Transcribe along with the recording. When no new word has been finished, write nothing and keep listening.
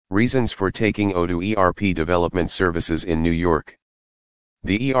Reasons for taking Odoo ERP development services in New York.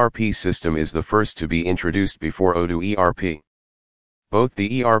 The ERP system is the first to be introduced before Odoo ERP. Both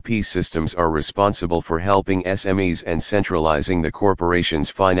the ERP systems are responsible for helping SMEs and centralizing the corporation's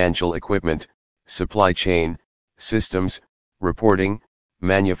financial equipment, supply chain, systems, reporting,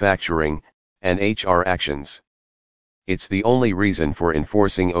 manufacturing, and HR actions. It's the only reason for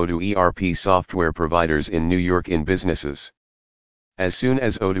enforcing Odoo ERP software providers in New York in businesses. As soon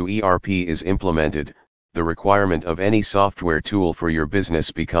as Odoo ERP is implemented, the requirement of any software tool for your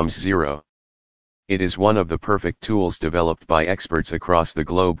business becomes zero. It is one of the perfect tools developed by experts across the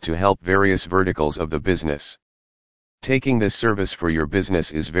globe to help various verticals of the business. Taking this service for your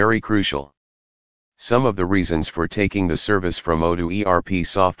business is very crucial. Some of the reasons for taking the service from Odoo ERP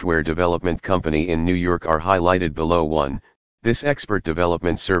software development company in New York are highlighted below. 1. This expert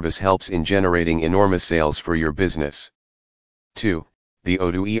development service helps in generating enormous sales for your business. 2. The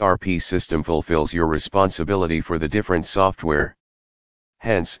Odoo ERP system fulfills your responsibility for the different software.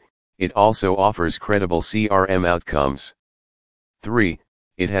 Hence, it also offers credible CRM outcomes. 3.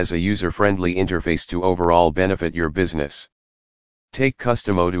 It has a user-friendly interface to overall benefit your business. Take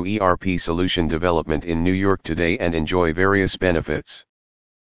custom Odoo ERP solution development in New York today and enjoy various benefits.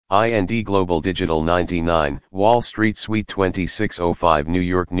 IND Global Digital 99, Wall Street Suite 2605 New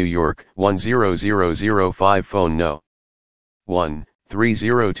York, New York, 10005 Phone No.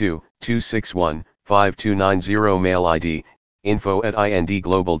 1-302-261-5290 Mail ID,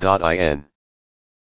 info@indglobal.in